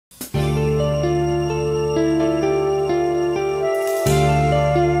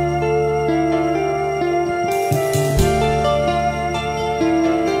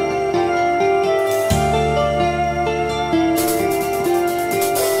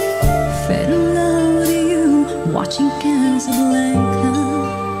watching Casablanca.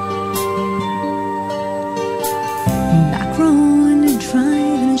 Back row in the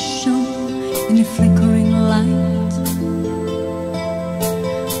driving show in the flickering light.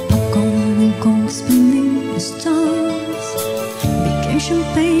 Popcorn and coke spinning the stars. Became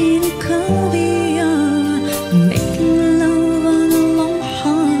champagne and caviar, making love on a long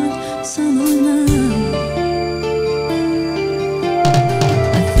hard summer night.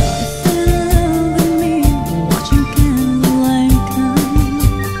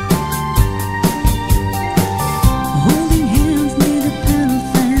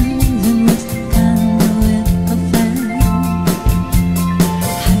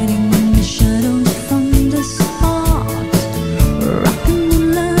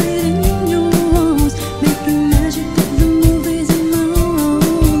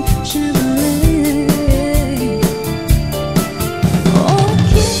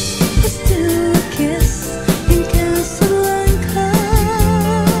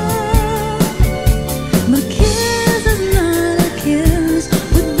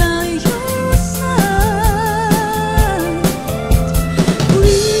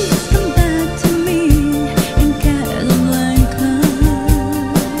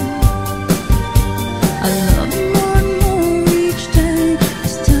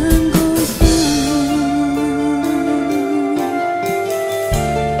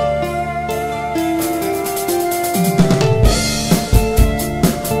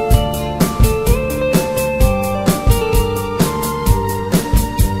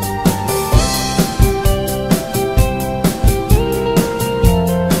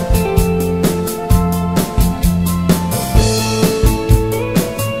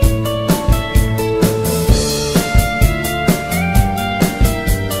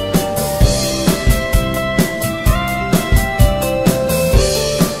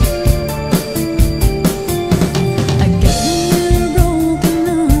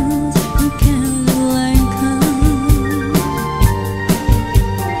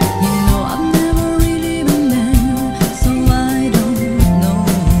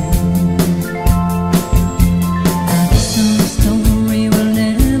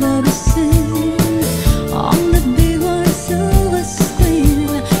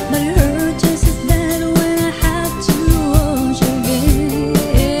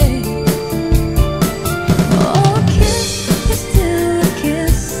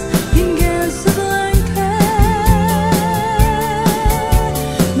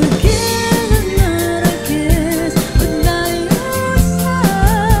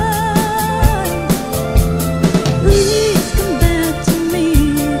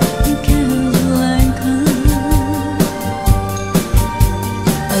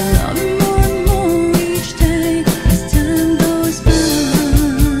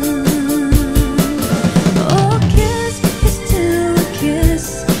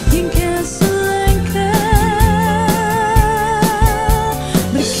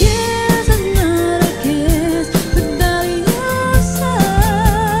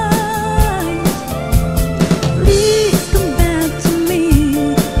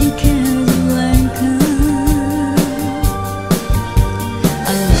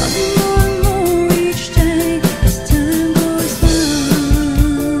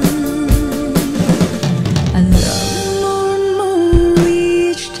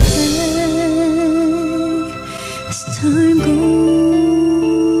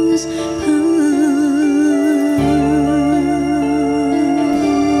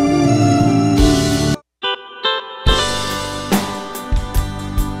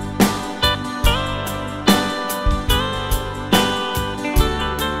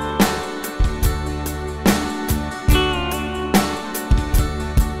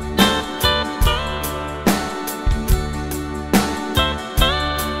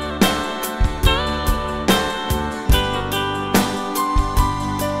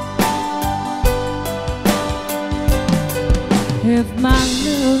 If my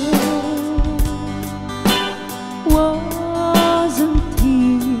love wasn't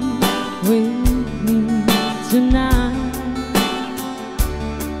here with me tonight,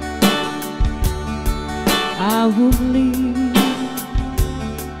 I would leave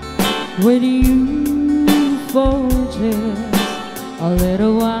with you for just a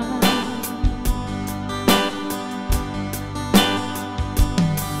little while.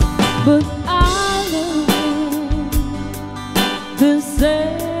 But I love the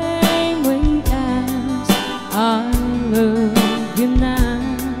same way as I love you now,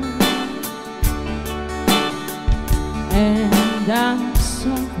 and I'm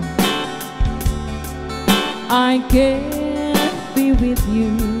sorry I can't be with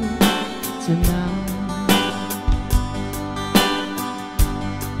you tonight.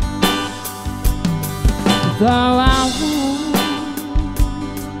 So I want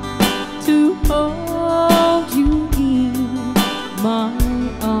to hold you in my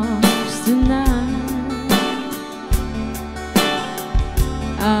arms tonight.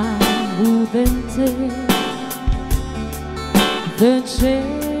 I wouldn't take the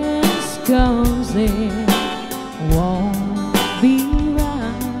chance, 'cause it won't be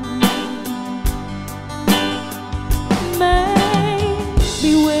right.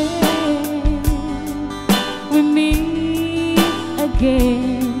 Maybe when we meet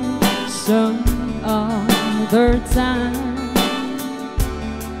again some other time,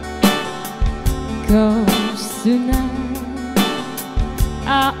 'cause tonight I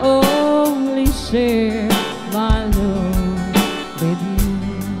only share my love with you.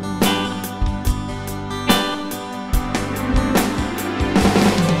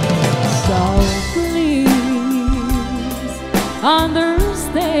 So please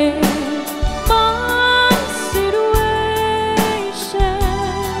understand my situation.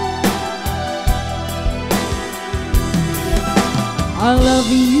 I love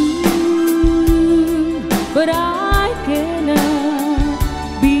you, but I cannot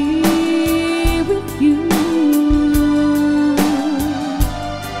be with you.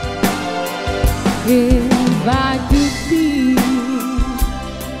 If I could be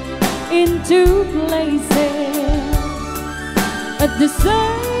in two places at the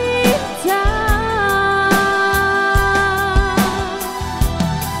same time,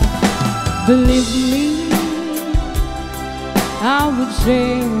 believe me, I would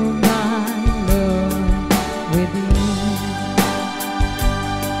share my love with you.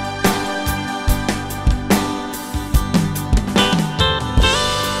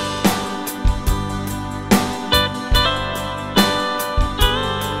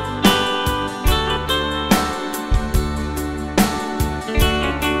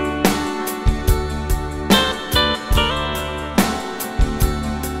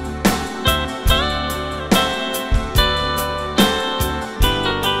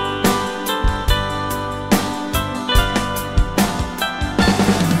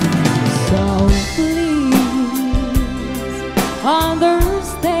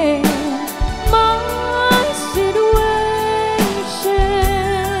 Understand my situation.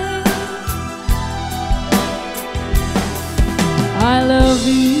 I love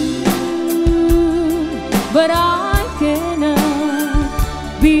you, but I cannot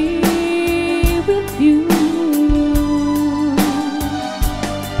be with you.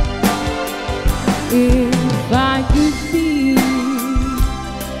 If I could be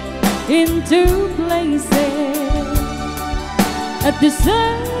in two places at the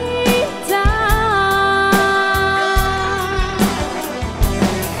same time,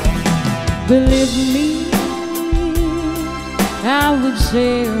 believe me, I would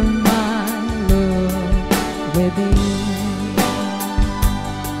share my love with you.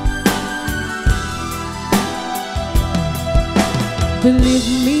 Believe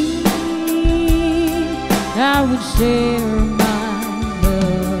me, I would share my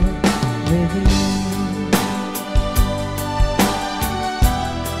love with you.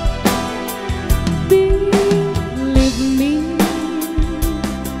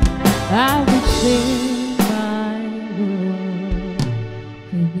 I would share my love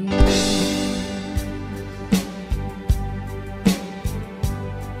with you.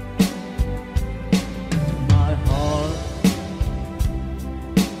 My heart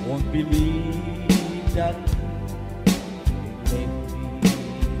won't believe that lately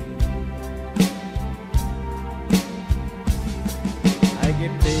I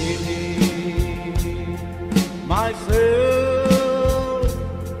can believe myself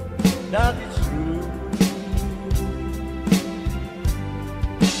that it's true.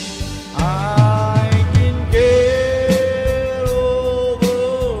 I can get over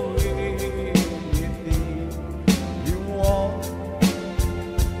anything you want,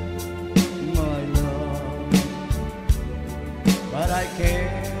 my love, but I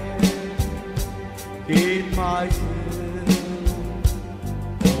can't get myself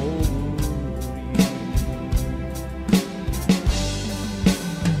over you.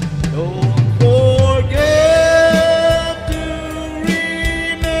 Don't forget to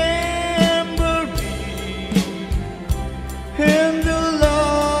remember me and the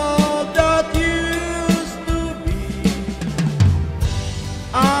love that used to be.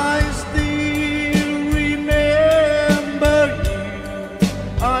 I still remember you.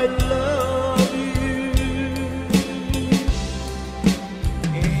 I love you.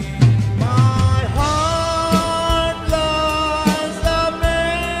 In my heart lies a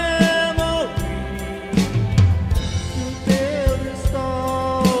memory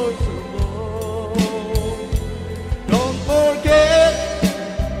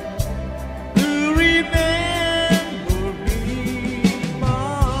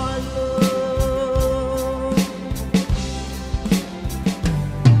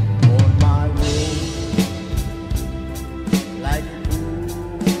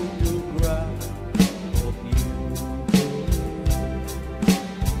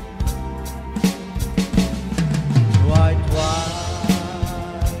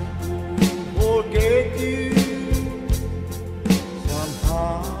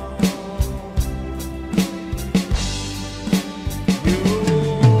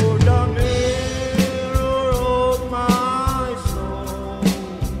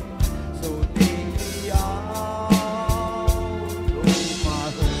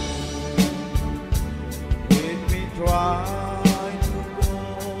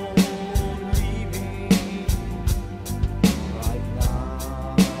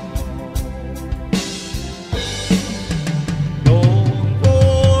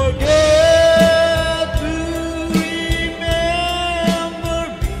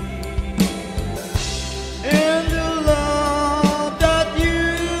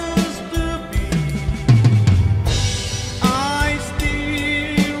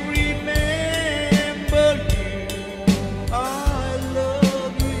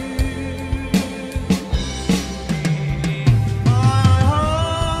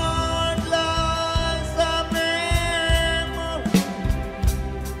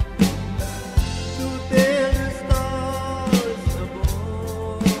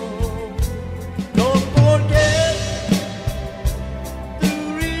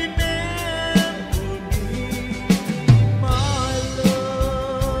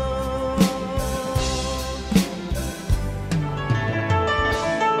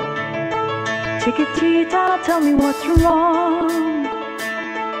Chiquitita, tell me what's wrong.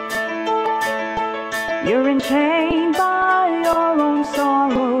 You're enchained by your own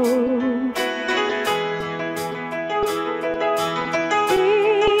sorrow. In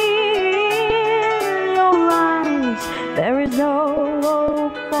your eyes, there is no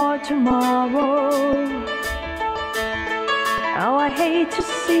hope for tomorrow. Oh, I hate to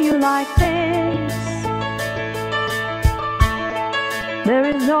see you like this. There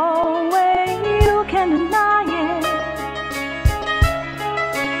is no way you can deny it.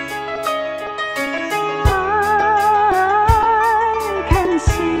 I can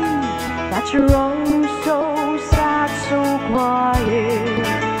see that you're oh so sad, so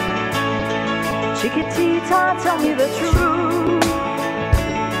quiet. Chiquitita, tell me the truth.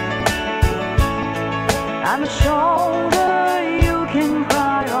 I'm a shoulder you can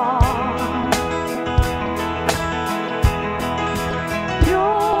cry on.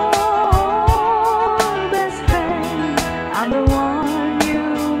 I'm the one you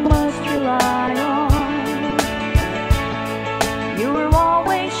must rely on. You were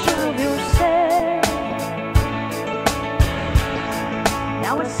always sure of yourself.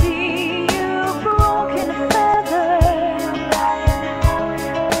 Now I see you broken a feather.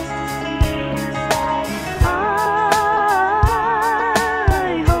 I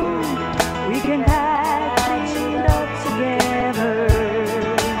hope we can patch it up together.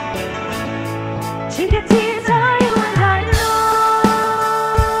 Chiquitita,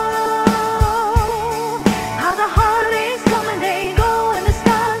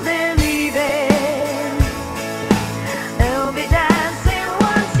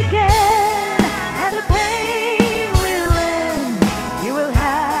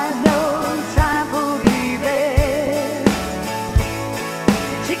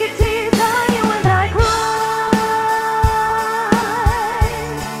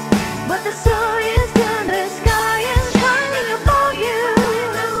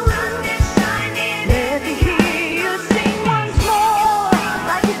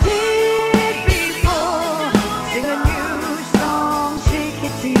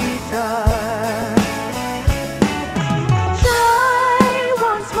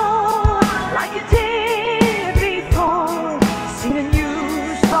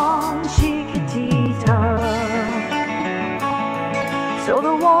 so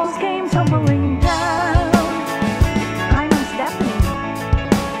the walls came tumbling down. I'm Stephanie,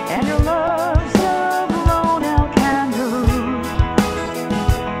 and your love's a blown out candle.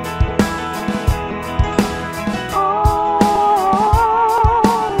 All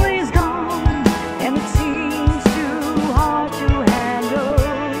is gone, and it seems too hard to handle.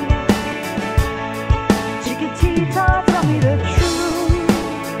 Chiquitita, tell me the truth.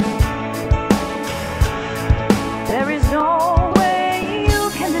 There is no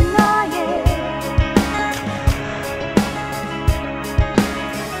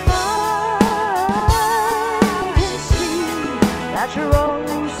you're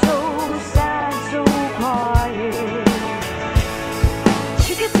oh so sad, so quiet.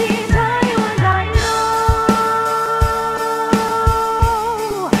 Chiquitita, you and I know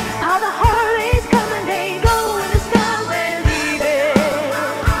how the holidays come and they go, and the sky will leave it.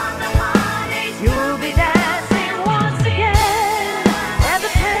 You'll be dancing once again, and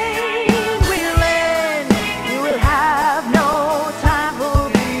the pain will end. You will have no time for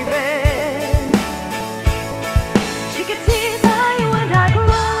leaving. Chiquitita,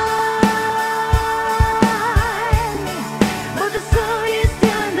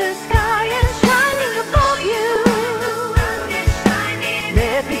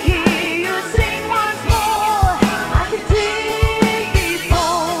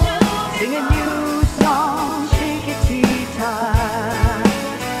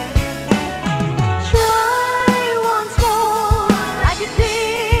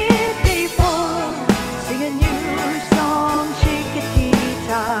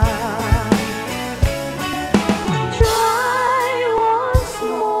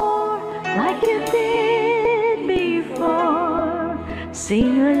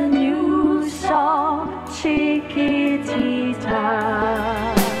 sing a new song, Chiquitita.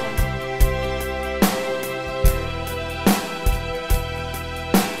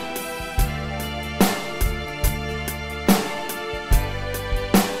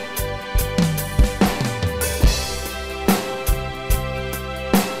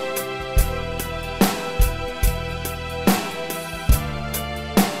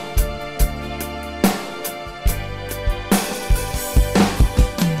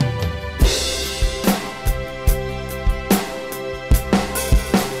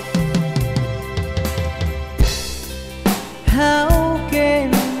 How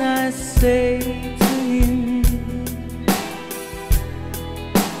can I say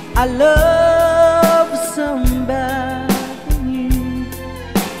I love somebody new.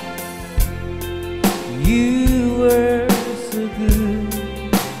 You were so good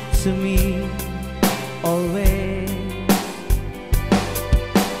to me always.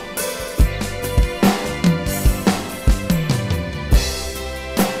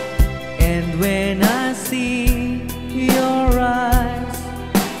 And when I see your eyes,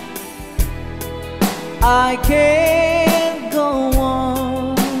 I can't go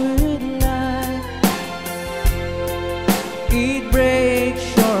on with life. It breaks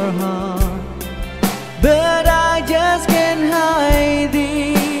your heart, but I just can't hide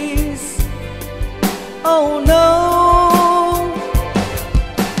this. Oh no,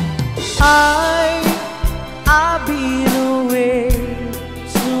 I've been away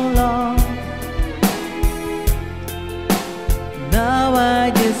so long. Now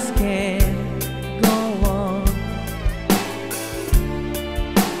I just can't go on.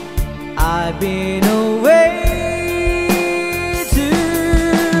 I've been away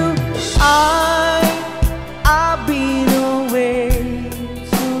too. I've been away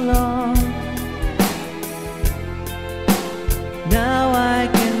so long. Now I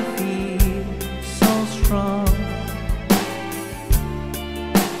can feel so strong.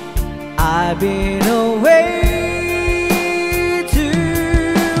 I've been away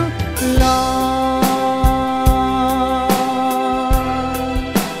too long.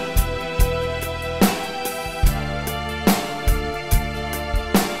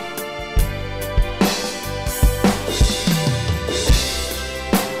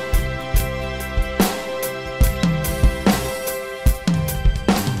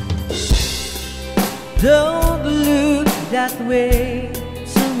 Don't look that way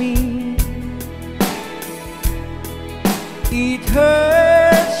to me. It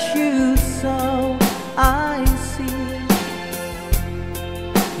hurts you so, I see.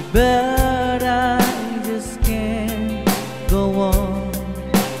 But I just can't go on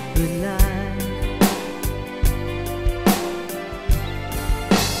with life.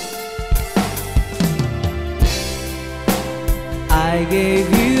 I gave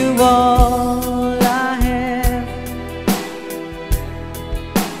you all I have,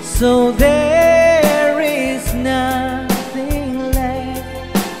 so there is nothing left.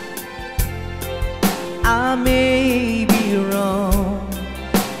 I may be wrong,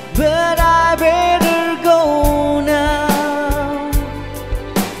 but I better go now.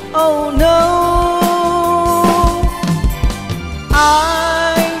 Oh no,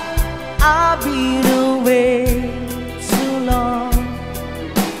 I've been away too long.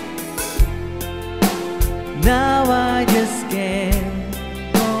 Now I just can't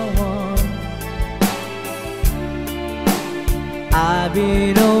go on. I've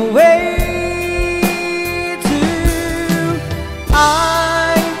been away too.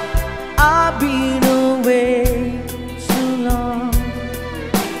 I've been away too long.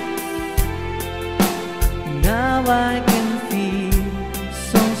 Now I can feel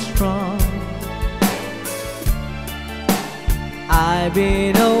so strong. I've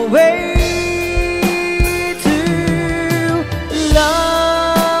been away too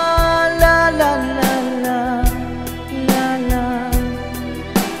long. La la la la la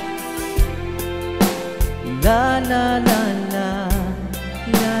la la la la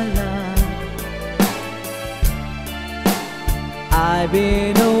la la. I've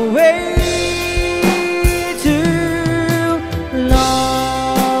been away too long.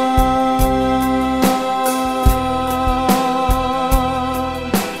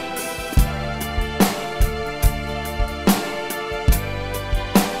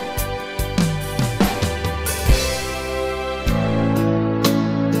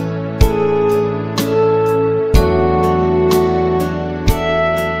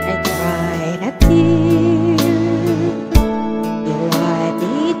 I cried a tear, you wipe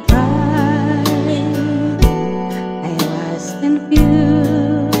it dry.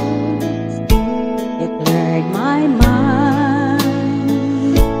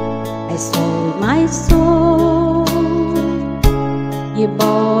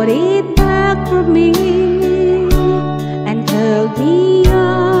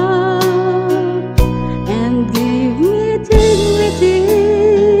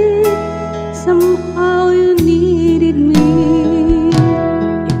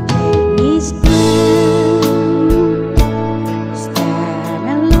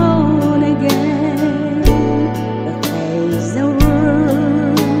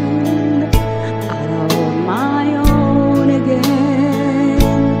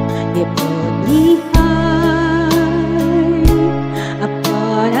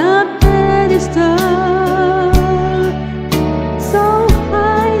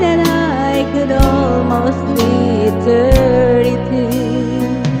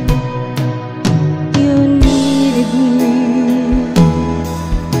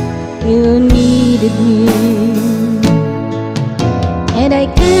 You needed me, and I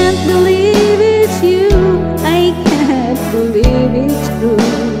can't believe it's you. I can't believe it's true.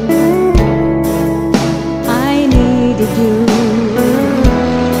 I needed you,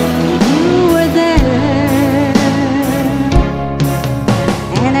 and you were there,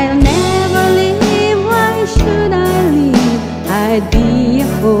 and I'll never leave. Why should I leave? I'd be a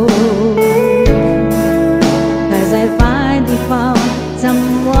fool, 'cause I finally found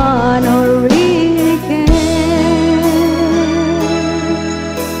someone who really cares.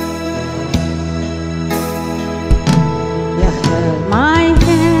 You held my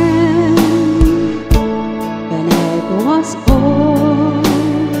hand when I was old,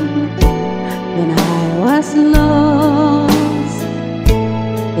 when I was lost.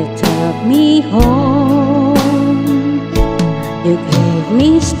 You took me home, you gave me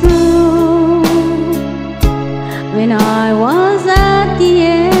strength when I was at the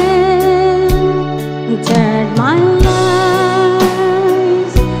end, and turned my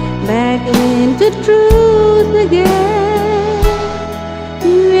life back into truth again.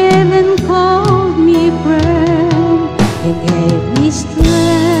 You even called me friend, you gave me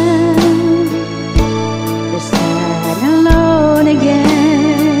strength to stand alone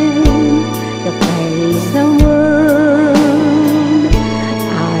again, to face the world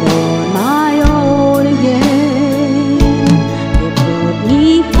out on my own again. You put me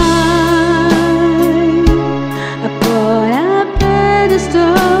high upon a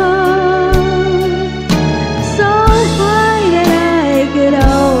pedestal, so high that I could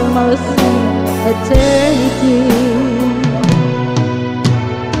almost see eternity.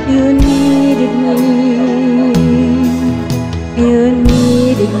 You needed me, you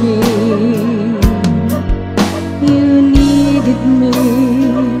needed me, you needed me,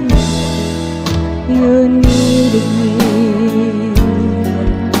 you needed me.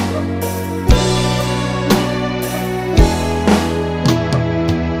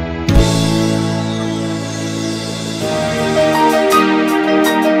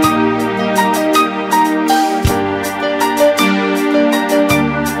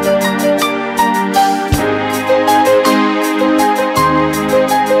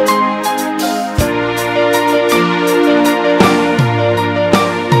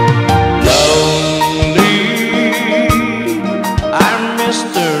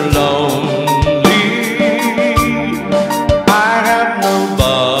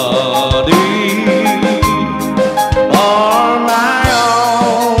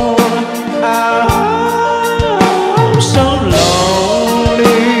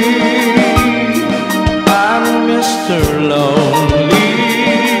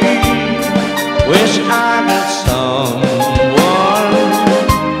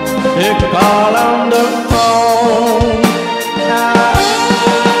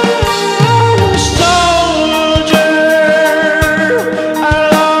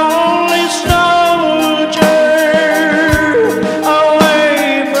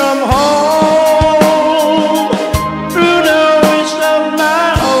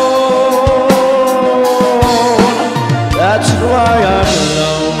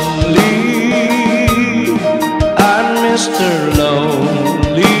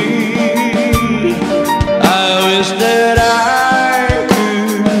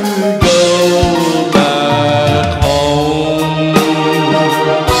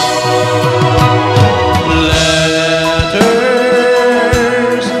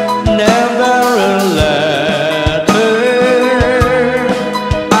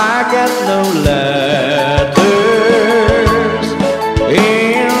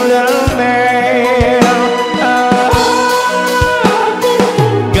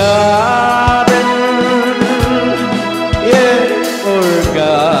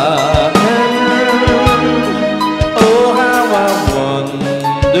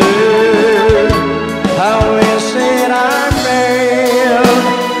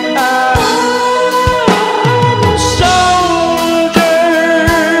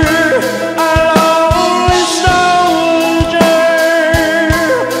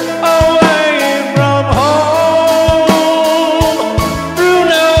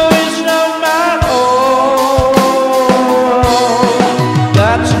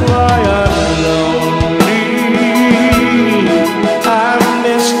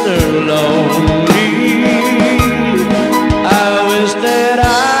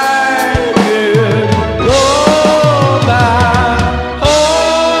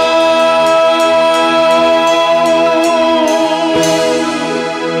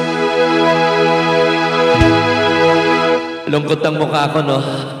 Lungkot ang mukha ko, no?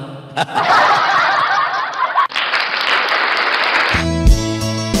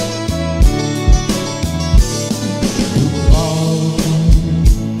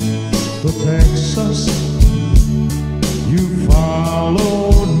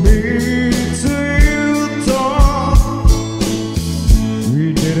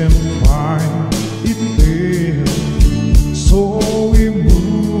 didn't find it there, so we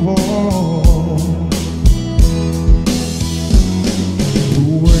move on. You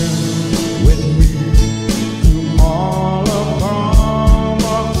went with me to Alabama.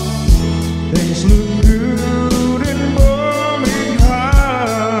 Things look good in Birmingham.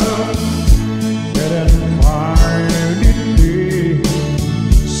 Didn't find it there,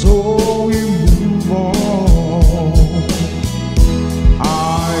 so we move on. I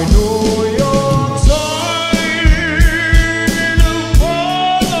know you're tired of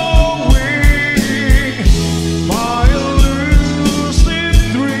following my elusive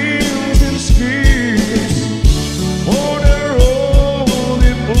dreams and schemes, for they're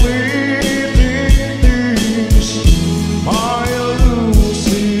only fleeting things, my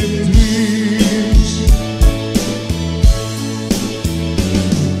elusive dreams.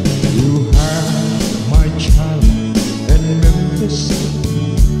 You had my child in Memphis,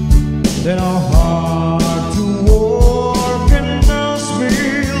 then our heart to work in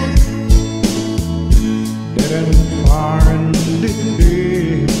Nashville. Didn't find it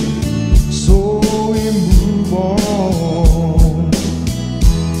there, so we move on.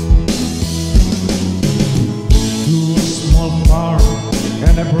 To a small farm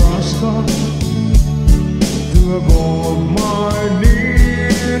in Nebraska, to a gold mine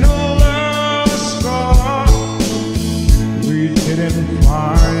in Alaska. We didn't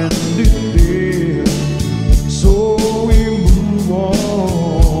find it there, so we move on.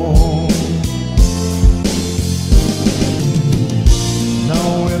 Now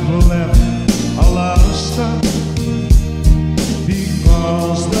we've left Alaska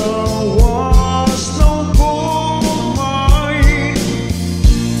because there was no gold mine.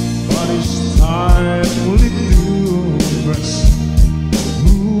 But it's time we do us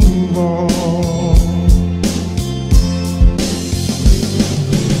move on.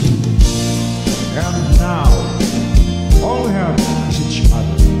 And now all we have is each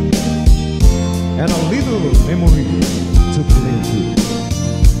other and a little memory to cling to.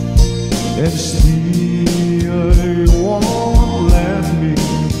 And still you won't let me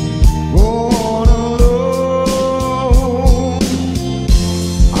go on alone.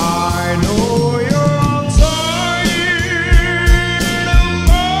 I know you're tired of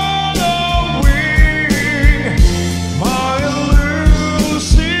following my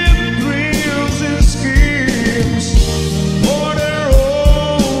elusive dreams and schemes, for they're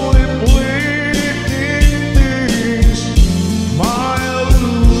only fleeting things, my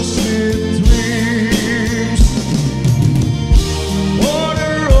elusive dreams. For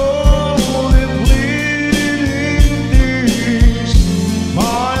they're only fleeting things,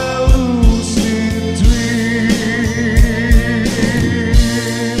 my elusive dreams.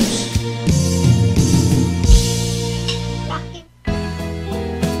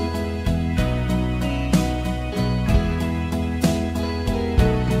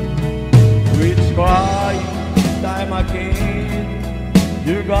 Which crying time again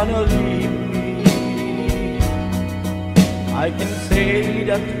you're gonna leave me. I can say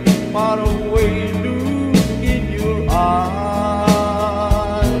that far away look in your eyes.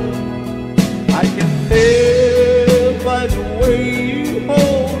 I can tell by the way you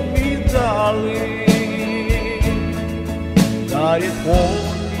hold me, darling, that it won't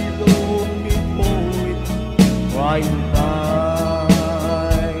be long before it's crying time.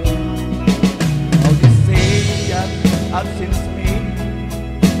 Now you say that absence me,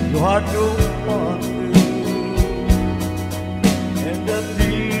 you are no one to, and the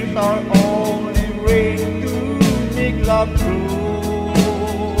tears are only rain to make love true.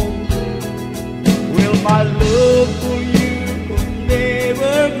 Will my love for you could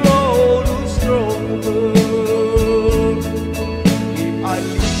never grow no stronger if I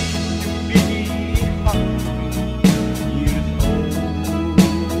leave you behind, you know.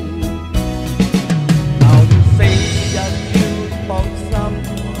 Now you say that you found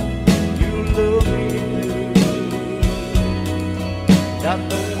someone you love me too, that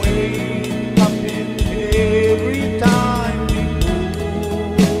the way it happened every time we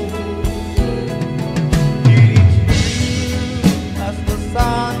move. It is you as the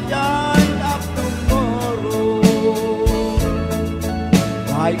sunshine of tomorrow.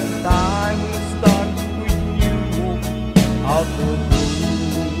 Right time will start when you walk out the door.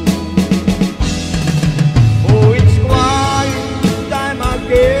 Oh, it's crying time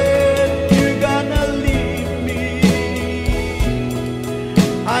again you're gonna leave me.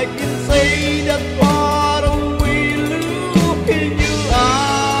 I can say that far away look in your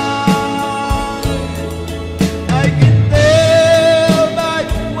eyes. I can tell by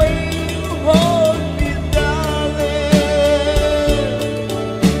the way you hold me, darling,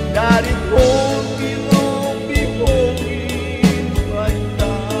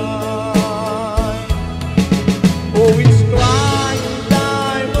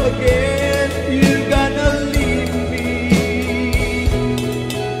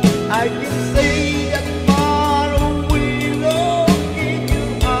 I can say that tomorrow will look in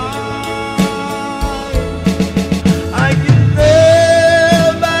your eyes. I can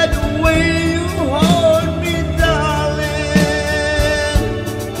tell by the way you hold me, darling,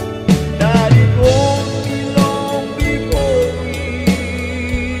 that it won't be long before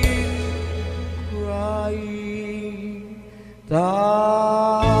we're crying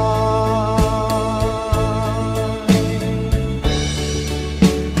time.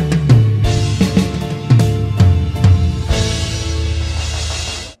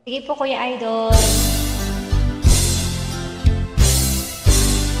 Sige po, Kuya Idol.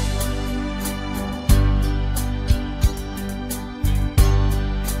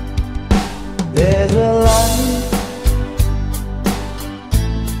 There's a light,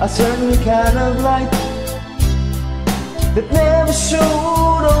 a certain kind of light that never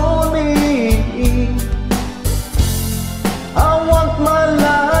showed on me. I want my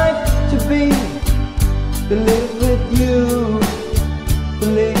life to be, to live with you, to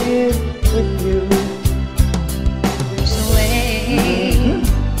live with you. There's a way.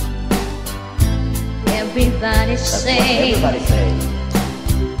 Everybody say. Everybody say.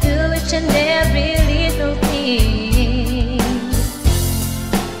 Do each and every little thing.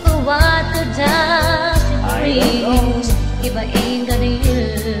 But what good does it bring if I ain't got you?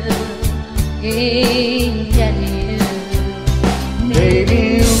 Ain't got you. Baby,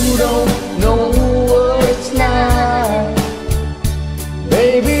 you don't know what it's like.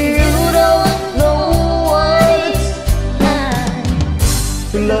 Baby, you don't know what it's like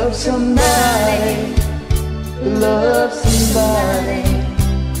to love somebody, to love somebody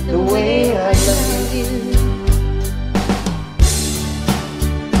the way I love you.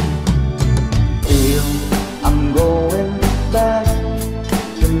 Feel I'm going back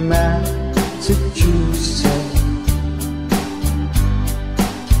to Massachusetts.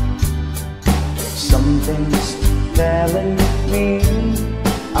 Something's telling me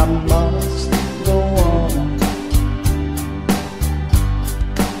I must go on.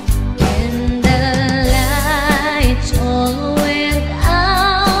 When the lights all went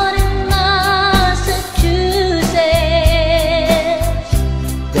out in Massachusetts,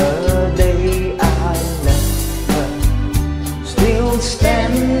 The day I left her, still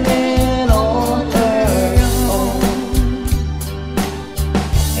standing on her own.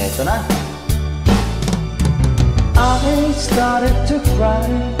 Eto na. I started to cry,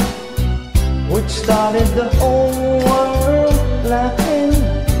 which started the whole world laughing.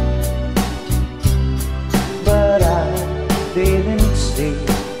 But I didn't see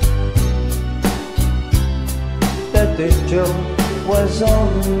that the joke was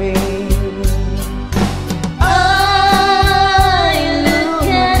on me. I look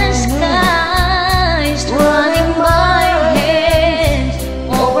at the skies, running my hands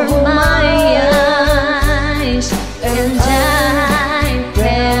over my eyes, and I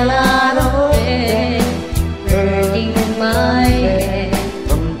fell out of bed, hurting my head.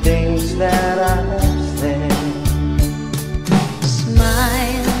 From things that I've said.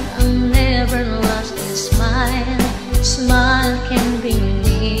 Smile, I'll never lost a smile. Smile can be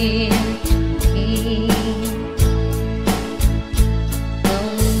near me.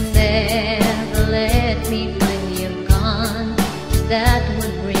 Don't ever let me find you gone. That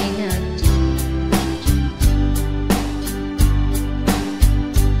would bring a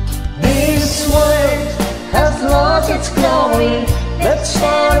This world has lost its glory. Let's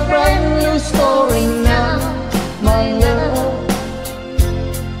start a brand new story now, my love.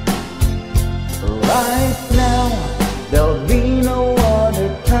 Right now, there'll be no other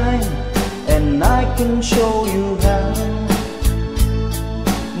time, and I can show you how,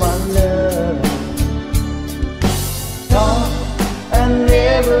 my love. Talk and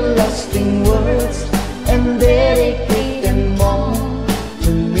everlasting words, and dedicate them all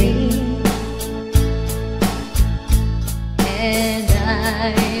to me. and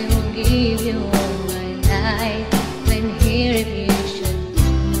I will give you all my life. When here if you should.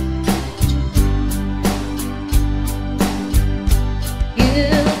 You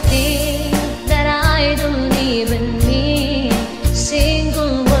think that I don't even mean a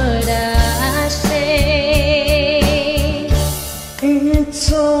single word I say.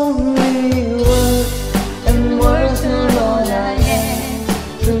 It's only words, and words are all I have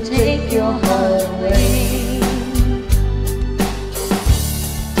to take your heart away.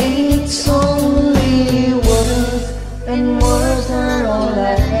 It's only words, and words are all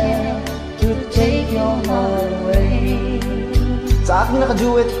I have to take your heart away. Sa aking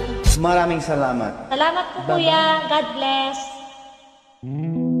nakaduet, maraming salamat. Salamat po, Kuya. God bless.